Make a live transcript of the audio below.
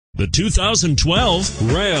The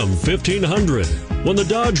 2012 Ram 1500. When the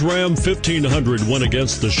Dodge Ram 1500 went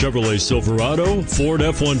against the Chevrolet Silverado, Ford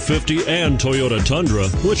F-150, and Toyota Tundra,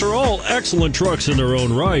 which are all excellent trucks in their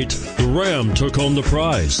own right, the Ram took home the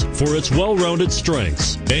prize for its well-rounded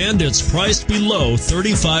strengths, and it's priced below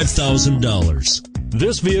 $35,000.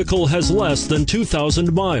 This vehicle has less than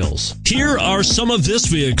 2,000 miles. Here are some of this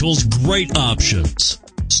vehicle's great options: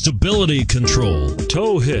 stability control,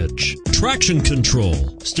 tow hitch, traction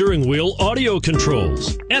control, steering wheel audio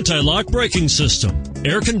controls, anti-lock braking system,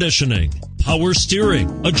 air conditioning, power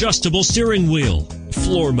steering, adjustable steering wheel,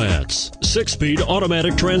 floor mats, 6-speed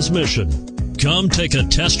automatic transmission. Come take a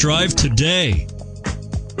test drive today.